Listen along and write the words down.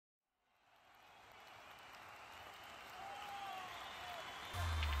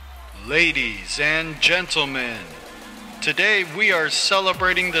Ladies and gentlemen, today we are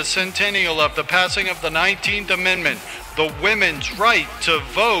celebrating the centennial of the passing of the 19th Amendment, the women's right to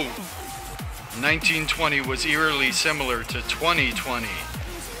vote. 1920 was eerily similar to 2020.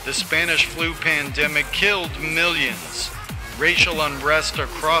 The Spanish flu pandemic killed millions, racial unrest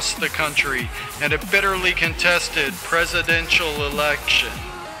across the country, and a bitterly contested presidential election.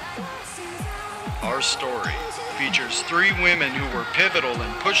 Our story features three women who were pivotal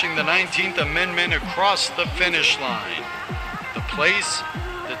in pushing the 19th Amendment across the finish line. The place,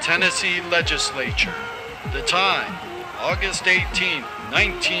 the Tennessee legislature. The time, August 18,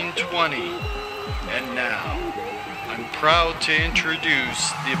 1920. And now, I'm proud to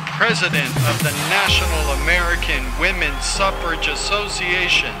introduce the President of the National American Women's Suffrage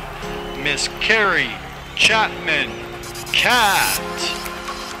Association, Miss Carrie Chapman Catt.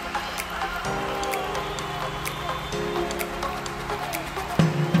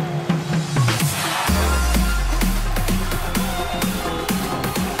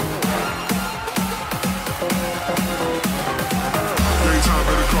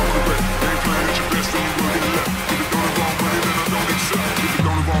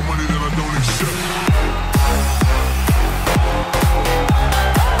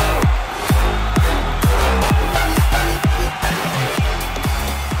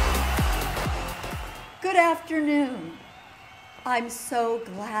 Afternoon. I'm so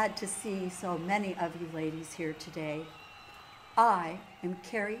glad to see so many of you ladies here today. I am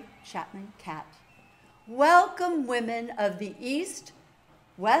Carrie Chapman Catt. Welcome, women of the East,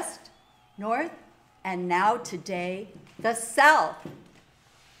 West, North, and now today, the South.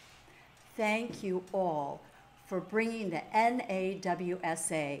 Thank you all for bringing the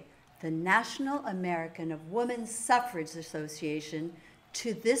NAWSA, the National American of Women's Suffrage Association,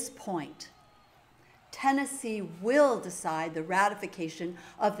 to this point. Tennessee will decide the ratification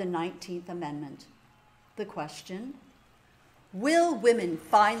of the 19th Amendment. The question, will women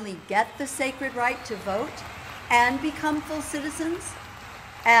finally get the sacred right to vote and become full citizens?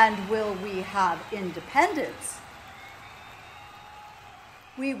 And will we have independence?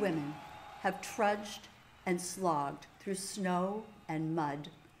 We women have trudged and slogged through snow and mud,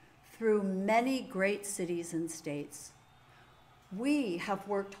 through many great cities and states. We have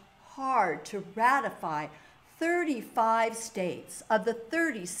worked hard to ratify 35 states of the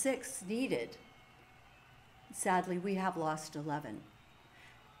 36 needed. Sadly, we have lost 11.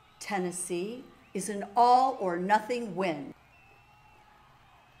 Tennessee is an all or nothing win.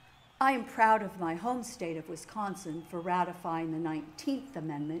 I am proud of my home state of Wisconsin for ratifying the 19th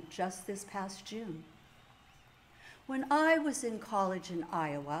Amendment just this past June. When I was in college in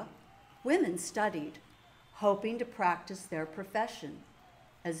Iowa, women studied, hoping to practice their profession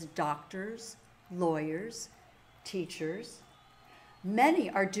as doctors, lawyers, teachers. Many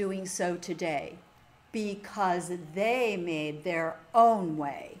are doing so today because they made their own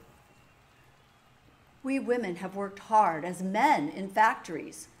way. We women have worked hard as men in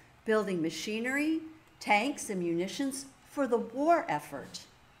factories, building machinery, tanks, and munitions for the war effort.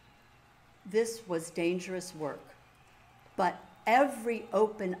 This was dangerous work, but every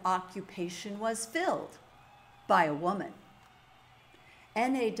open occupation was filled by a woman.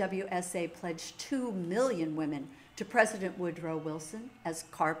 NAWSA pledged 2 million women to President Woodrow Wilson as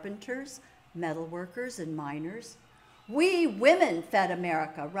carpenters, metal workers, and miners. We women fed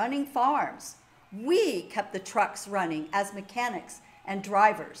America, running farms. We kept the trucks running as mechanics and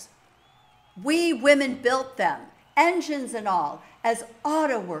drivers. We women built them, engines and all, as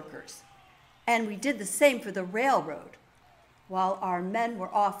auto workers. And we did the same for the railroad. While our men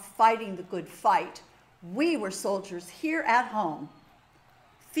were off fighting the good fight, we were soldiers here at home,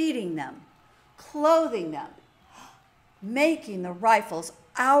 feeding them, clothing them, making the rifles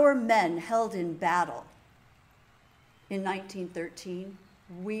our men held in battle. In 1913,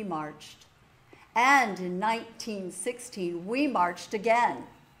 we marched. And in 1916, we marched again.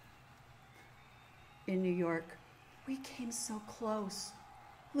 In New York, we came so close,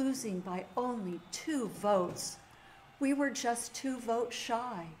 losing by only 2 votes. We were just 2 votes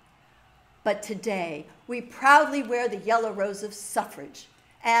shy. But today, we proudly wear the yellow rose of suffrage,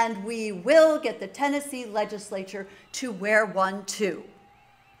 and we will get the Tennessee legislature to wear one too.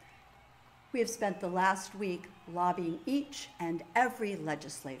 We have spent the last week lobbying each and every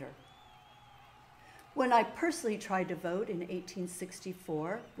legislator. When I personally tried to vote in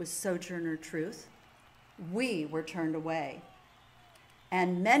 1864 with Sojourner Truth, we were turned away.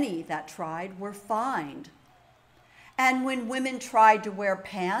 And many that tried were fined. And when women tried to wear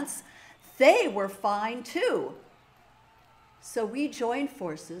pants, they were fined too. So we joined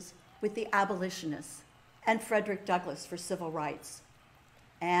forces with the abolitionists and Frederick Douglass for civil rights.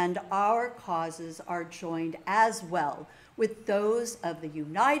 and our causes are joined as well with those of the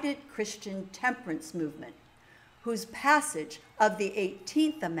United Christian Temperance Movement, whose passage of the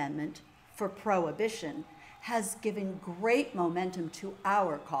 18th Amendment for prohibition has given great momentum to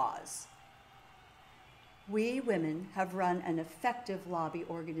our cause. We women have run an effective lobby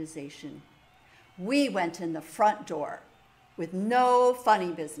organization. We went in the front door with no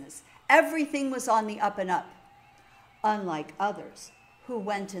funny business. Everything was on the up and up, unlike others who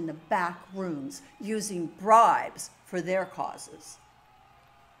went in the back rooms using bribes for their causes.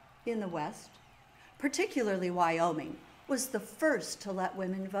 In the West, particularly Wyoming, was the first to let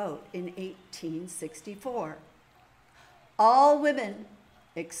women vote in 1864. All women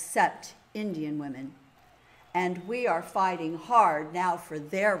except Indian women, and we are fighting hard now for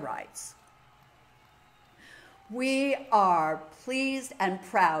their rights. We are pleased and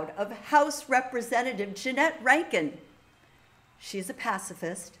proud of House Representative Jeanette Rankin. She's a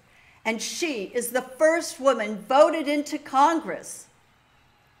pacifist, and she is the first woman voted into Congress.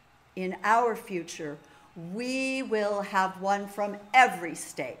 In our future, we will have one from every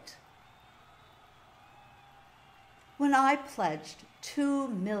state. When I pledged 2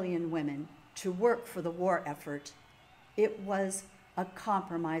 million women to work for the war effort, it was a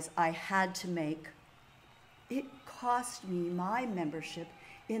compromise I had to make. It cost me my membership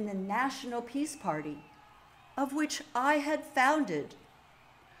in the National Peace Party, of which I had founded.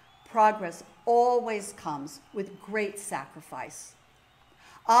 Progress always comes with great sacrifice.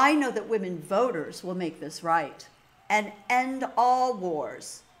 I know that women voters will make this right and end all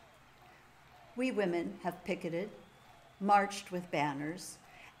wars. We women have picketed, marched with banners,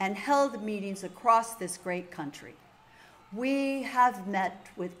 and held meetings across this great country. We have met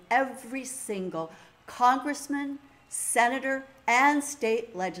with every single congressman, senator, and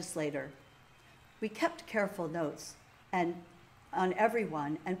state legislator. We kept careful notes on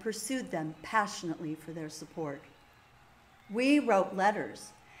everyone and pursued them passionately for their support. We wrote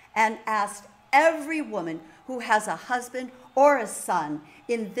letters and asked every woman who has a husband or a son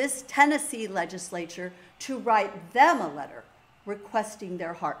in this Tennessee legislature to write them a letter requesting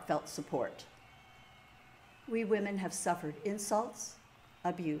their heartfelt support. We women have suffered insults,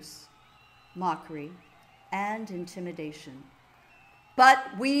 abuse, mockery, and intimidation.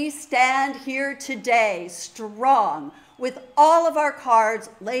 But we stand here today strong with all of our cards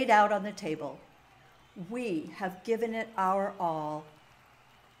laid out on the table. We have given it our all.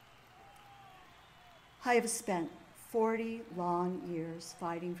 I have spent 40 long years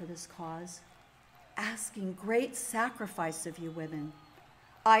fighting for this cause, asking great sacrifice of you women.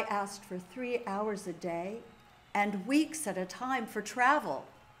 I asked for 3 hours a day and weeks at a time for travel.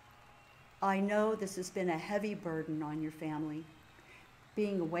 I know this has been a heavy burden on your family,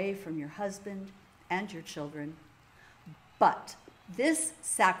 being away from your husband and your children. But this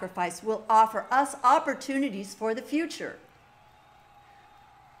sacrifice will offer us opportunities for the future.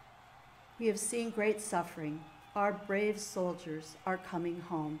 We have seen great suffering. Our brave soldiers are coming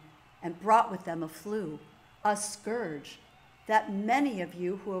home and brought with them a flu, a scourge that many of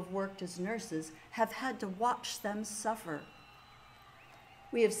you who have worked as nurses have had to watch them suffer.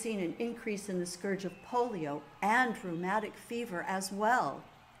 We have seen an increase in the scourge of polio and rheumatic fever as well.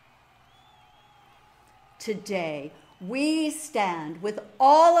 Today, we stand with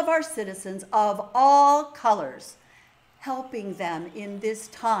all of our citizens of all colors, helping them in this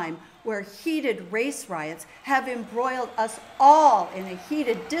time where heated race riots have embroiled us all in a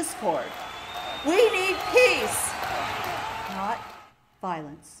heated discord. We need peace, not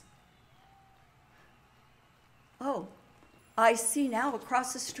violence. Oh, I see now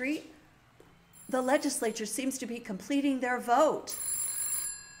across the street, the legislature seems to be completing their vote.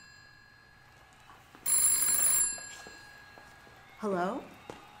 Hello?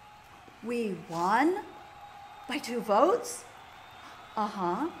 We won by 2 votes?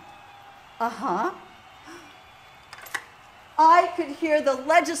 I could hear the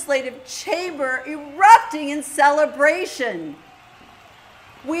legislative chamber erupting in celebration.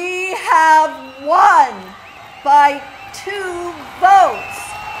 We have won by 2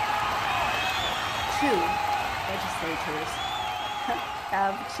 votes. 2 legislators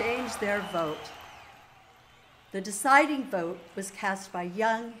have changed their vote. The deciding vote was cast by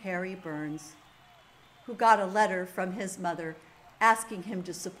young Harry Burns, who got a letter from his mother asking him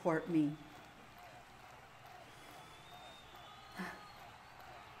to support me.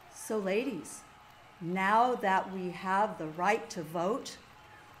 So ladies, now that we have the right to vote,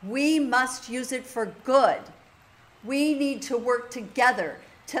 we must use it for good. We need to work together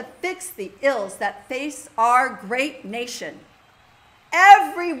to fix the ills that face our great nation.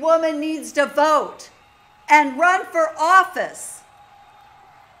 Every woman needs to vote and run for office.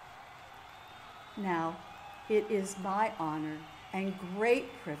 Now, it is my honor and great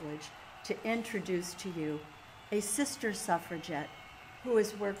privilege to introduce to you a sister suffragette who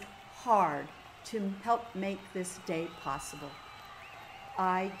has worked hard to help make this day possible.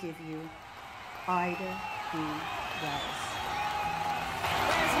 I give you Ida B. Wells.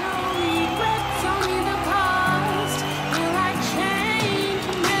 There's no regrets, only the past. Will I change?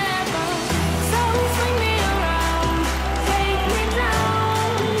 Never. So swing me around, take me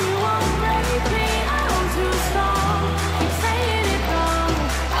down. You won't break me, I'm too strong. Keep saying it wrong,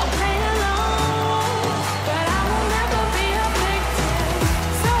 I'll play along, but I will never be a victim.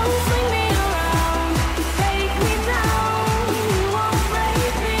 So swing me around, take me down. You won't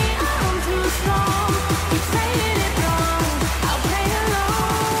break me, I'm too strong. Keep saying it wrong, I'll play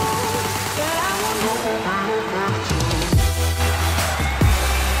along, but I will never be a victim.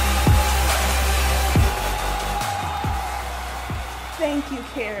 Thank you,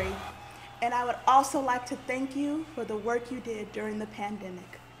 Carrie. And I would also like to thank you for the work you did during the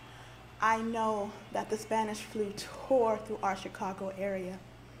pandemic. I know that the Spanish flu tore through our Chicago area.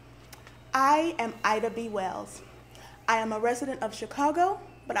 I am Ida B. Wells. I am a resident of Chicago,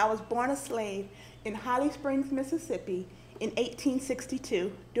 but I was born a slave in Holly Springs, Mississippi in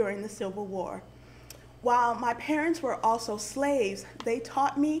 1862 during the Civil War. While my parents were also slaves, they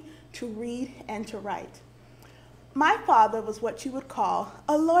taught me to read and to write. My father was what you would call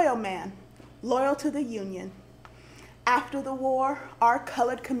a loyal man, loyal to the Union. After the war, our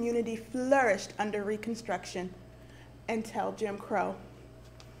colored community flourished under Reconstruction until Jim Crow.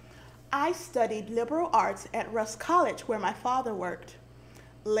 I studied liberal arts at Russ College, where my father worked.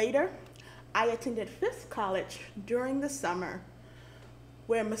 Later, I attended Fisk College during the summer,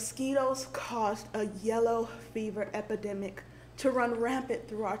 where mosquitoes caused a yellow fever epidemic to run rampant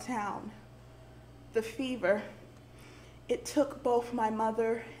through our town. The fever, it took both my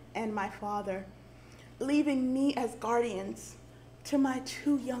mother and my father, leaving me as guardians to my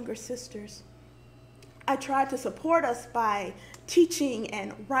two younger sisters. I tried to support us by teaching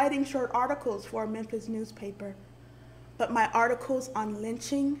and writing short articles for a Memphis newspaper, but my articles on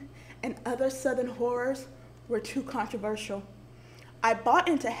lynching and other Southern horrors were too controversial. I bought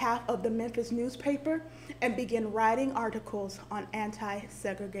into half of the Memphis newspaper and began writing articles on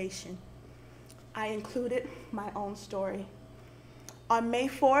anti-segregation. I included my own story. On May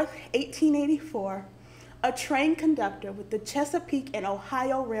 4th, 1884, a train conductor with the Chesapeake and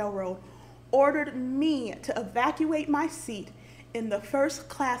Ohio Railroad ordered me to evacuate my seat in the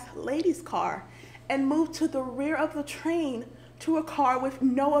first-class ladies' car and move to the rear of the train to a car with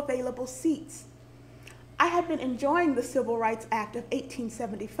no available seats. I had been enjoying the Civil Rights Act of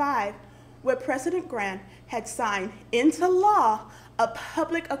 1875, where President Grant had signed into law a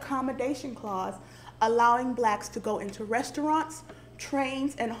public accommodation clause allowing blacks to go into restaurants,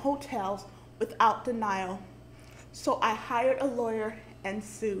 trains, and hotels without denial. So I hired a lawyer and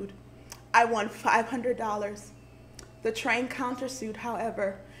sued. I won $500. The train countersued,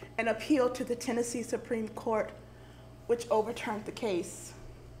 however, and appealed to the Tennessee Supreme Court, which overturned the case.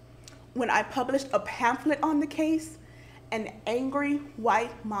 When I published a pamphlet on the case, an angry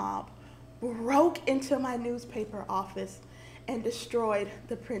white mob broke into my newspaper office and destroyed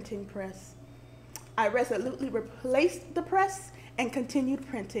the printing press. I resolutely replaced the press and continued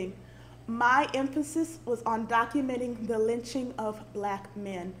printing. My emphasis was on documenting the lynching of black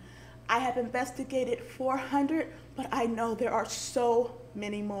men. I have investigated 400, but I know there are so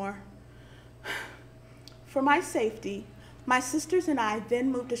many more. For my safety, my sisters and I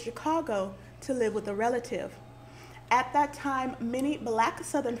then moved to Chicago to live with a relative. At that time, many black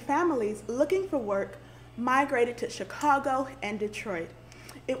Southern families looking for work migrated to Chicago and Detroit.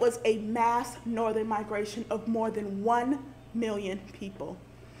 It was a mass northern migration of more than 1 million people.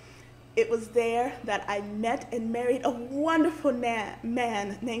 It was there that I met and married a wonderful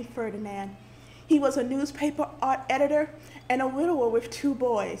man named Ferdinand. He was a newspaper art editor and a widower with 2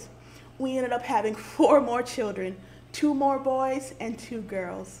 boys. We ended up having 4 more children, 2 more boys and 2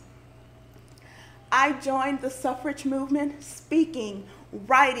 girls. I joined the suffrage movement, speaking,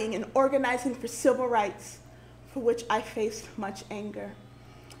 writing, and organizing for civil rights, for which I faced much anger.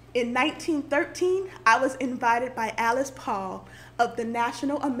 In 1913, I was invited by Alice Paul of the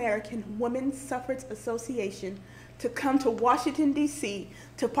National American Women's Suffrage Association to come to Washington, D.C.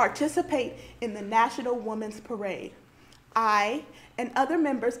 to participate in the National Women's Parade. I and other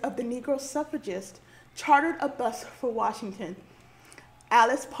members of the Negro Suffragists chartered a bus for Washington.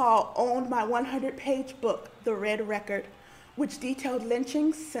 Alice Paul owned my 100-page book, The Red Record, which detailed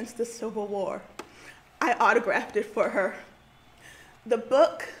lynchings since the Civil War. I autographed it for her. The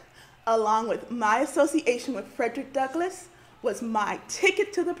book, along with my association with Frederick Douglass, was my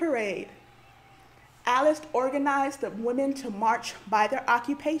ticket to the parade. Alice organized the women to march by their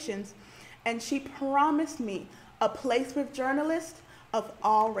occupations, and she promised me a place with journalists of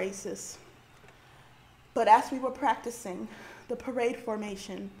all races. But as we were practicing the parade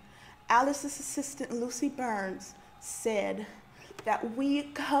formation, Alice's assistant, Lucy Burns, said that we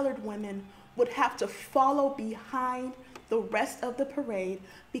colored women would have to follow behind the rest of the parade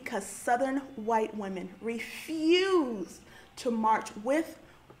because Southern white women refused to march with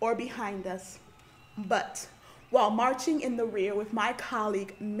or behind us. But while marching in the rear with my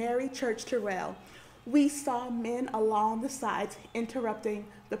colleague, Mary Church Terrell, we saw men along the sides interrupting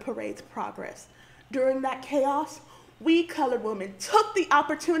the parade's progress. During that chaos, we colored women took the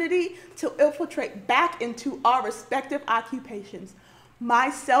opportunity to infiltrate back into our respective occupations,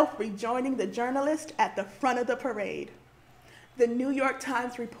 myself rejoining the journalist at the front of the parade. The New York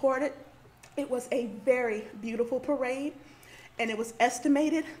Times reported it was a very beautiful parade, and it was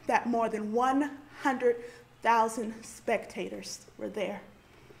estimated that more than 100,000 spectators were there.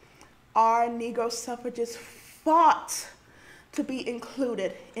 Our Negro suffragists fought to be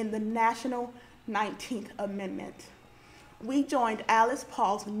included in the National 19th Amendment. We joined Alice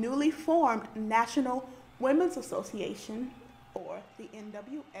Paul's newly formed National Women's Association, or the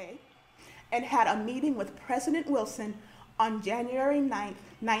NWA, and had a meeting with President Wilson on January 9th,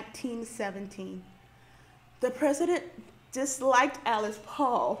 1917. The president disliked Alice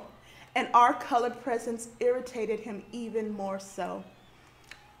Paul, and our colored presence irritated him even more so.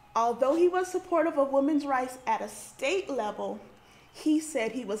 Although he was supportive of women's rights at a state level, he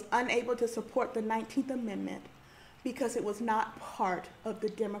said he was unable to support the 19th Amendment because it was not part of the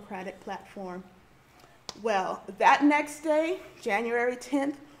Democratic platform. Well, that next day, January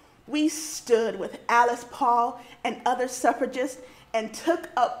 10th, we stood with Alice Paul and other suffragists and took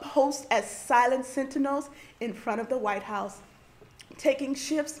up posts as silent sentinels in front of the White House. Taking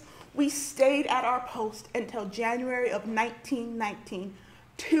shifts, we stayed at our post until January of 1919,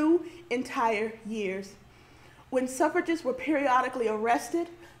 2 entire years. When suffragists were periodically arrested,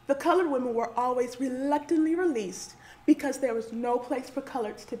 the colored women were always reluctantly released because there was no place for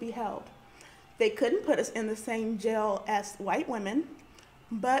coloreds to be held. They couldn't put us in the same jail as white women,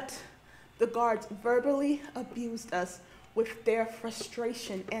 but the guards verbally abused us with their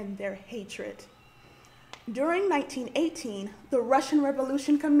frustration and their hatred. During 1918, the Russian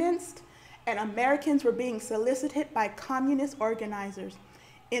Revolution commenced, and Americans were being solicited by communist organizers,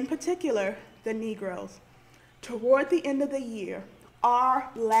 in particular, the Negroes. Toward the end of the year,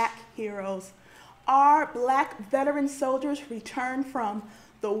 our Black heroes, our Black veteran soldiers returned from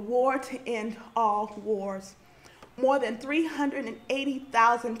the war to end all wars. More than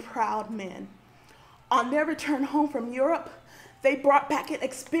 380,000 proud men. On their return home from Europe, they brought back an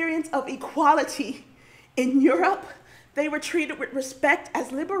experience of equality. In Europe, they were treated with respect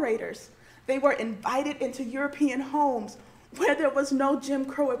as liberators. They were invited into European homes where there was no Jim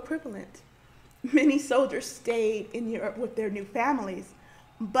Crow equivalent. Many soldiers stayed in Europe with their new families,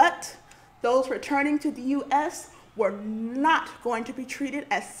 but those returning to the U.S. were not going to be treated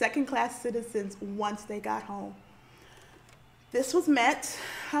as second-class citizens once they got home. This was met,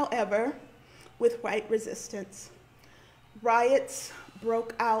 however, with white resistance. Riots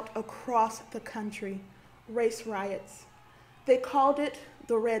broke out across the country, race riots. They called it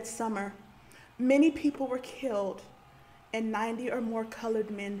the Red Summer. Many people were killed, and 90 or more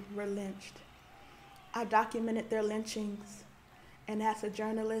colored men were lynched. I documented their lynchings, and as a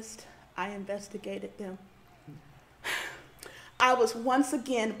journalist, I investigated them. I was once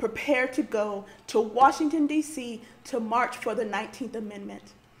again prepared to go to Washington, D.C. to march for the 19th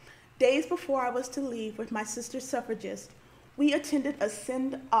Amendment. Days before I was to leave with my sister suffragists, we attended a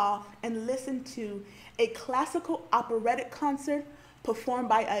send-off and listened to a classical operatic concert performed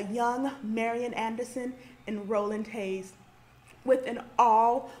by a young Marian Anderson and Roland Hayes with an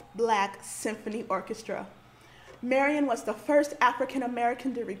all-Black symphony orchestra. Marian was the first African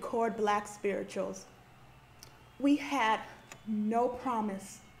American to record Black spirituals. We had no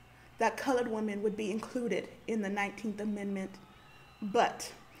promise that colored women would be included in the 19th Amendment,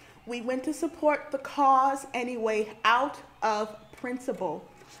 but we went to support the cause anyway out of principle.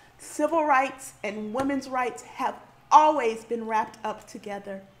 Civil rights and women's rights have always been wrapped up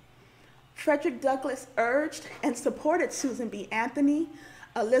together. Frederick Douglass urged and supported Susan B. Anthony,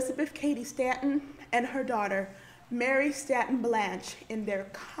 Elizabeth Cady Stanton, and her daughter, Mary Stanton Blanche, in their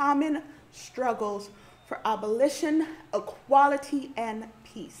common struggles for abolition, equality, and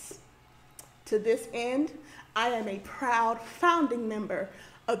peace. To this end, I am a proud founding member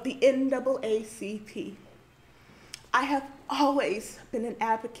of the NAACP. I have always been an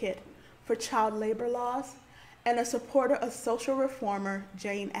advocate for child labor laws and a supporter of social reformer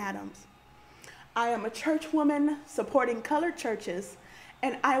Jane Addams. I am a churchwoman supporting colored churches,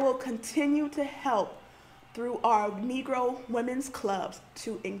 and I will continue to help through our Negro Women's Clubs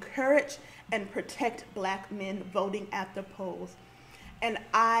to encourage and protect Black men voting at the polls. And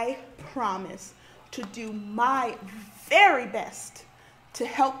I promise to do my very best to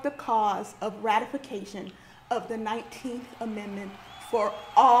help the cause of ratification of the 19th Amendment for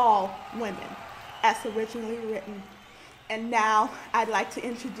all women, as originally written. And now I'd like to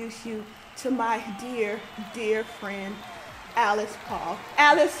introduce you to my dear, dear friend, Alice Paul.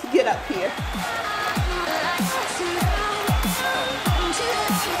 Alice, get up here.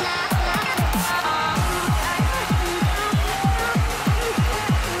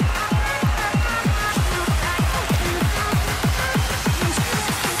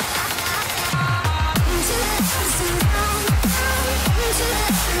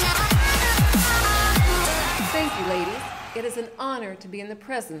 Thank you, ladies. It is an honor to be in the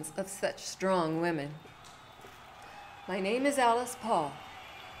presence of such strong women. My name is Alice Paul.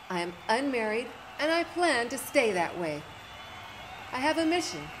 I am unmarried, and I plan to stay that way. I have a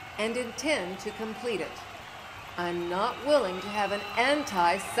mission and intend to complete it. I'm not willing to have an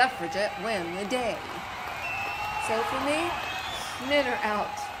anti-suffragette win the day. So for me, men are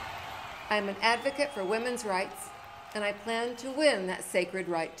out. I'm an advocate for women's rights, and I plan to win that sacred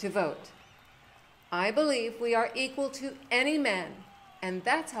right to vote. I believe we are equal to any man, and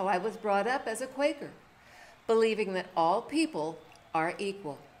that's how I was brought up as a Quaker, believing that all people are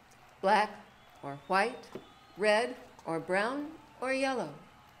equal, black or white, red or brown or yellow.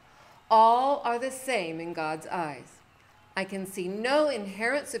 All are the same in God's eyes. I can see no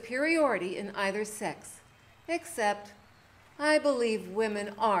inherent superiority in either sex, except I believe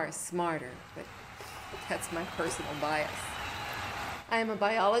women are smarter, but that's my personal bias. I am a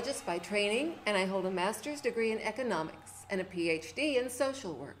biologist by training, and I hold a master's degree in economics and a PhD in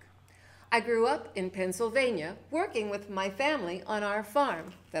social work. I grew up in Pennsylvania, working with my family on our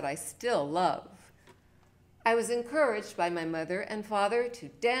farm that I still love. I was encouraged by my mother and father to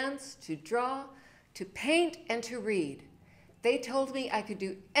dance, to draw, to paint, and to read. They told me I could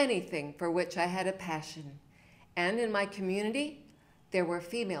do anything for which I had a passion. And in my community, there were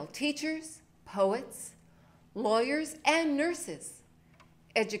female teachers, poets, lawyers, and nurses.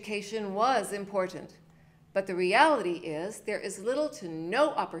 Education was important, but the reality is there is little to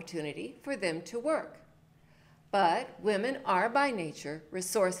no opportunity for them to work. But women are by nature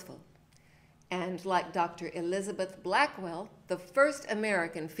resourceful. And like Dr. Elizabeth Blackwell, the first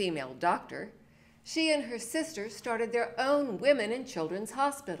American female doctor, she and her sister started their own women and children's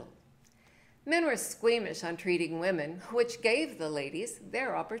hospital. Men were squeamish on treating women, which gave the ladies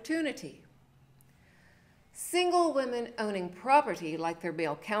their opportunity. Single women owning property like their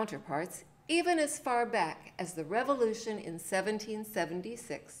male counterparts, even as far back as the Revolution in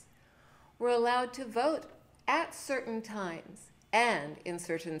 1776, were allowed to vote at certain times and in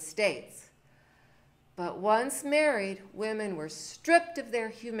certain states. But once married, women were stripped of their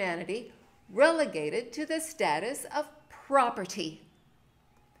humanity, relegated to the status of property.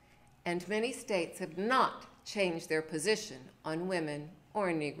 And many states have not changed their position on women or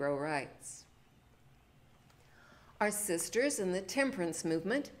Negro rights. Our sisters in the temperance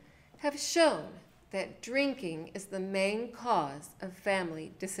movement have shown that drinking is the main cause of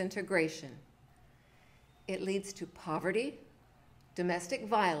family disintegration. It leads to poverty, domestic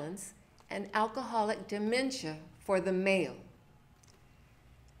violence, and alcoholic dementia for the male.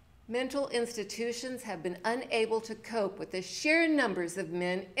 Mental institutions have been unable to cope with the sheer numbers of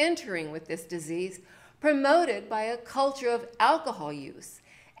men entering with this disease, promoted by a culture of alcohol use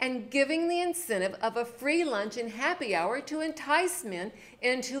and giving the incentive of a free lunch and happy hour to entice men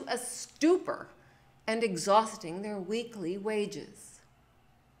into a stupor and exhausting their weekly wages.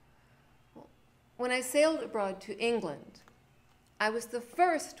 When I sailed abroad to England, I was the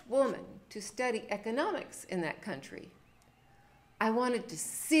first woman to study economics in that country. I wanted to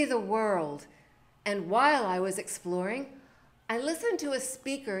see the world, and while I was exploring, I listened to a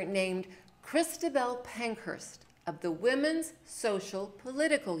speaker named Christabel Pankhurst of the Women's Social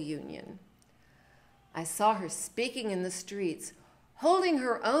Political Union. I saw her speaking in the streets, holding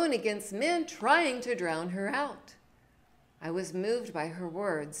her own against men trying to drown her out. I was moved by her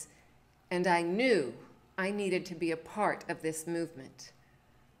words, and I knew I needed to be a part of this movement.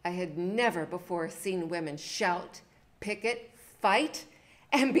 I had never before seen women shout, picket, fight,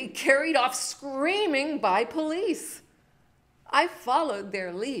 and be carried off screaming by police. I followed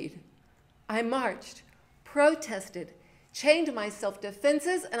their lead. I marched, protested, chained myself to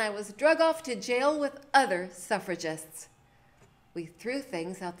fences, and I was drug off to jail with other suffragists. We threw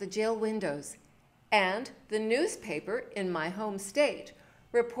things out the jail windows, and the newspaper in my home state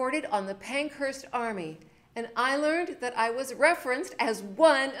reported on the Pankhurst Army, and I learned that I was referenced as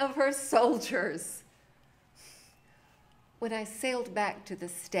one of her soldiers. When I sailed back to the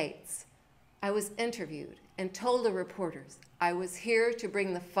States, I was interviewed and told the reporters I was here to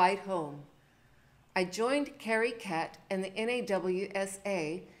bring the fight home. I joined Carrie Catt and the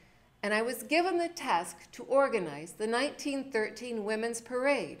NAWSA, and I was given the task to organize the 1913 Women's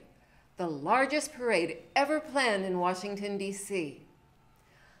Parade, the largest parade ever planned in Washington, D.C.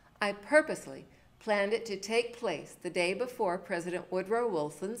 I purposely planned it to take place the day before President Woodrow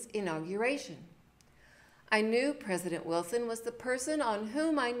Wilson's inauguration. I knew President Wilson was the person on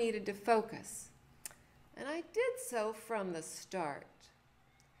whom I needed to focus, and I did so from the start.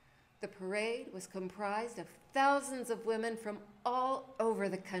 The parade was comprised of thousands of women from all over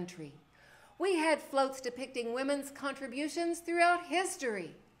the country. We had floats depicting women's contributions throughout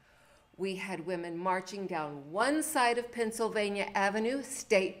history. We had women marching down one side of Pennsylvania Avenue,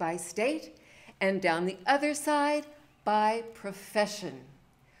 state by state, and down the other side by profession.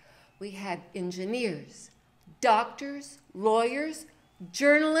 We had engineers, doctors, lawyers,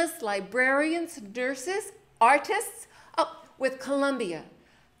 journalists, librarians, nurses, artists, with Columbia,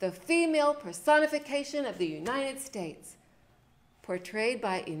 the female personification of the United States, portrayed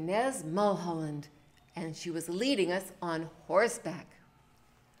by Inez Mulholland, and she was leading us on horseback.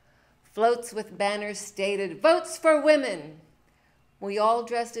 Floats with banners stated, "Votes for Women." We all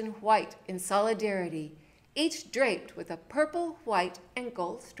dressed in white in solidarity, each draped with a purple, white, and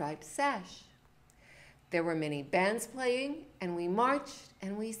gold striped sash. There were many bands playing, and we marched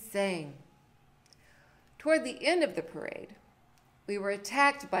and we sang. Toward the end of the parade, we were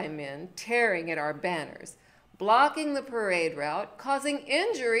attacked by men tearing at our banners, blocking the parade route, causing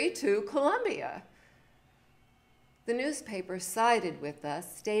injury to Columbia. The newspaper sided with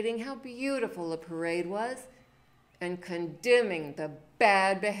us, stating how beautiful the parade was and condemning the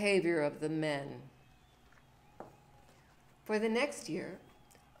bad behavior of the men. For the next year,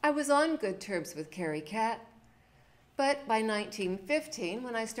 I was on good terms with Carrie Catt, but by 1915,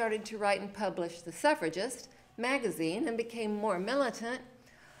 when I started to write and publish the Suffragist magazine and became more militant,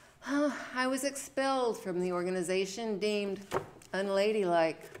 I was expelled from the organization, deemed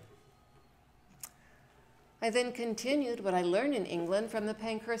unladylike. I then continued what I learned in England from the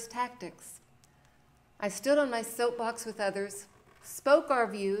Pankhurst tactics. I stood on my soapbox with others, spoke our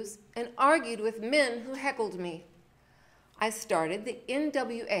views, and argued with men who heckled me. I started the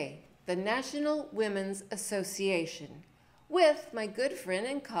NWA, the National Women's Association, with my good friend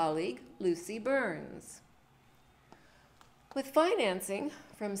and colleague, Lucy Burns. With financing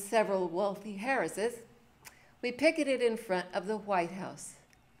from several wealthy Harrises, we picketed in front of the White House,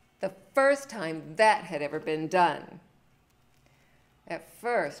 the first time that had ever been done. At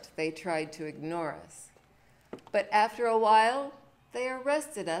first, they tried to ignore us, but after a while, they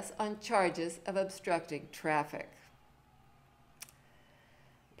arrested us on charges of obstructing traffic.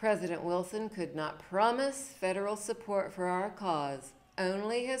 President Wilson could not promise federal support for our cause,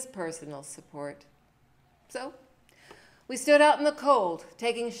 only his personal support. So, we stood out in the cold,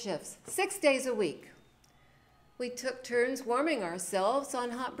 taking shifts 6 days a week. We took turns warming ourselves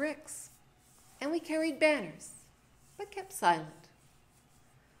on hot bricks, and we carried banners, but kept silent.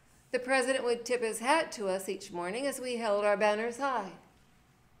 The president would tip his hat to us each morning as we held our banners high.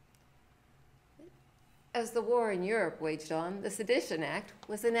 As the war in Europe waged on, the Sedition Act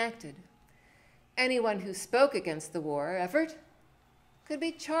was enacted. Anyone who spoke against the war effort could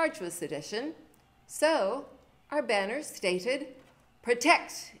be charged with sedition, so our banners stated,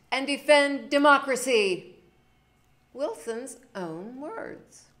 "Protect and defend democracy." Wilson's own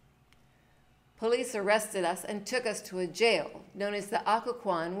words. Police arrested us and took us to a jail known as the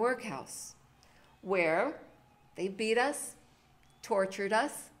Occoquan Workhouse, where they beat us, tortured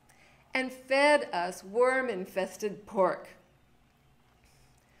us, and fed us worm-infested pork.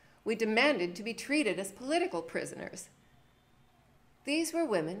 We demanded to be treated as political prisoners. These were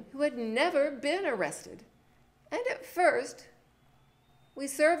women who had never been arrested, and at first, we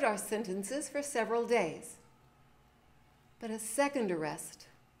served our sentences for several days. But a second arrest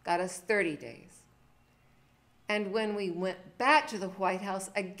got us 30 days. And when we went back to the White House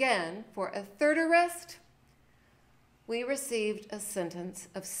again for a third arrest, we received a sentence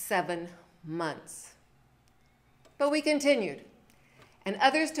of 7 months. But we continued, and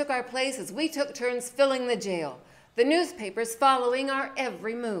others took our place as we took turns filling the jail, the newspapers following our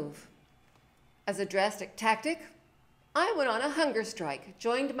every move. As a drastic tactic, I went on a hunger strike,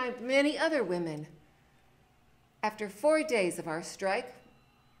 joined by many other women. After 4 days of our strike,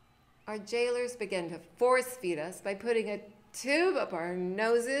 our jailers began to force feed us by putting a tube up our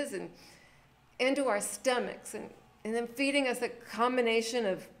noses and into our stomachs and and then feeding us a combination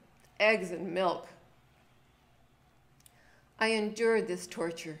of eggs and milk. I endured this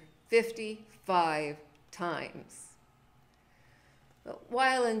torture 55 times. But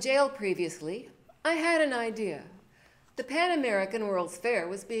while in jail previously, I had an idea. The Pan American World's Fair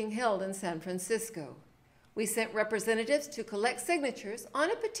was being held in San Francisco. We sent representatives to collect signatures on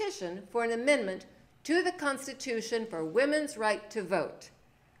a petition for an amendment to the Constitution for women's right to vote.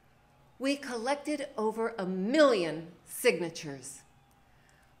 We collected over 1 million signatures.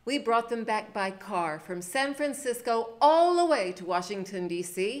 We brought them back by car from San Francisco all the way to Washington,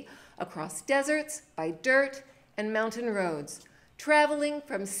 D.C., across deserts, by dirt, and mountain roads, traveling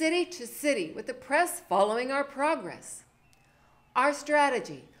from city to city with the press following our progress. Our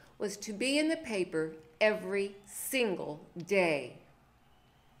strategy was to be in the paper every single day.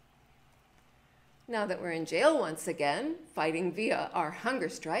 Now that we're in jail once again, fighting via our hunger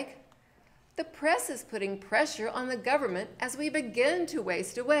strike, the press is putting pressure on the government as we begin to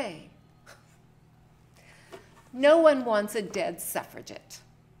waste away. No one wants a dead suffragette,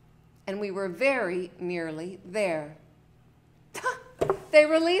 and we were very nearly there. They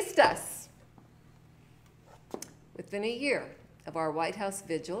released us. Within a year of our White House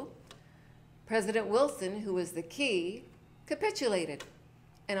vigil, President Wilson, who was the key, capitulated.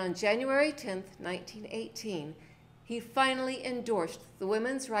 And on January 10th, 1918, he finally endorsed the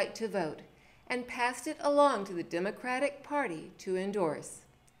women's right to vote and passed it along to the Democratic Party to endorse.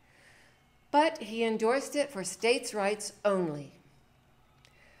 But he endorsed it for states' rights only.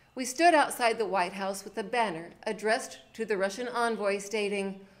 We stood outside the White House with a banner addressed to the Russian envoy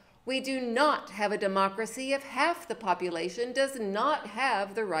stating, "We do not have a democracy if half the population does not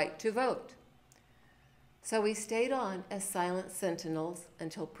have the right to vote." So we stayed on as silent sentinels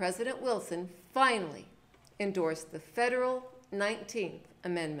until President Wilson finally endorsed the federal 19th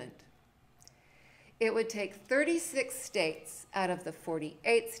Amendment. It would take 36 states out of the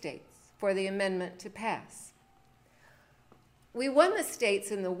 48 states for the amendment to pass. We won the states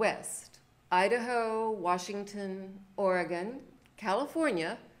in the West, Idaho, Washington, Oregon,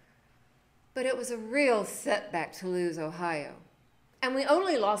 California, but it was a real setback to lose Ohio. And we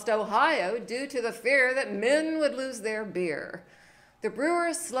only lost Ohio due to the fear that men would lose their beer. The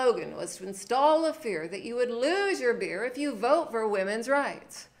brewer's slogan was to install a fear that you would lose your beer if you vote for women's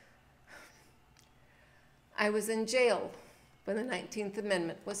rights. I was in jail when the 19th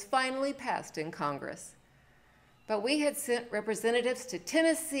Amendment was finally passed in Congress. But we had sent representatives to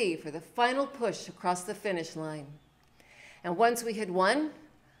Tennessee for the final push across the finish line. And once we had won,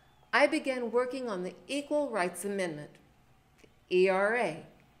 I began working on the Equal Rights Amendment, ERA,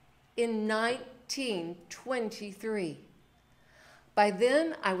 in 1923. By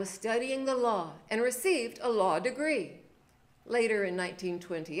then, I was studying the law and received a law degree. Later in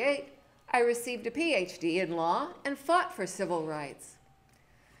 1928, I received a PhD in law and fought for civil rights.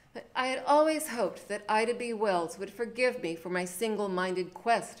 But I had always hoped that Ida B. Wells would forgive me for my single-minded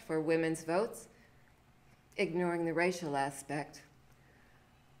quest for women's votes, ignoring the racial aspect.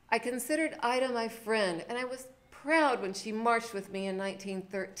 I considered Ida my friend, and I was proud when she marched with me in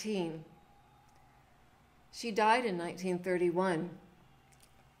 1913. She died in 1931.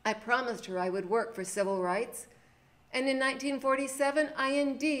 I promised her I would work for civil rights, and in 1947, I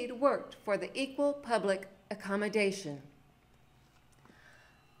indeed worked for the equal public accommodation.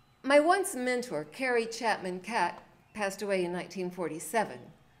 My once mentor, Carrie Chapman Catt, passed away in 1947.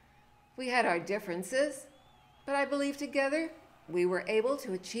 We had our differences, but I believe together we were able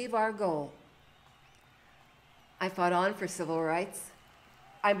to achieve our goal. I fought on for civil rights.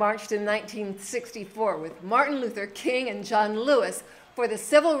 I marched in 1964 with Martin Luther King and John Lewis for the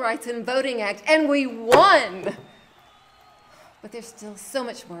Civil Rights and Voting Act, and we won! But there's still so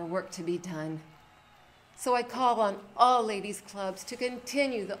much more work to be done. So I call on all ladies' clubs to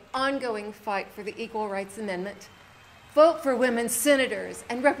continue the ongoing fight for the Equal Rights Amendment. Vote for women senators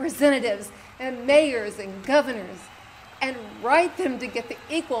and representatives and mayors and governors, and write them to get the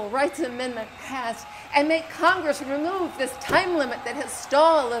Equal Rights Amendment passed and make Congress remove this time limit that has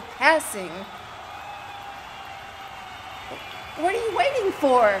stalled the passing. What are you waiting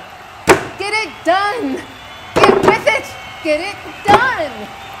for? Get it done! Get with it! Get it done!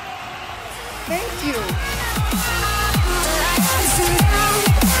 Thank you.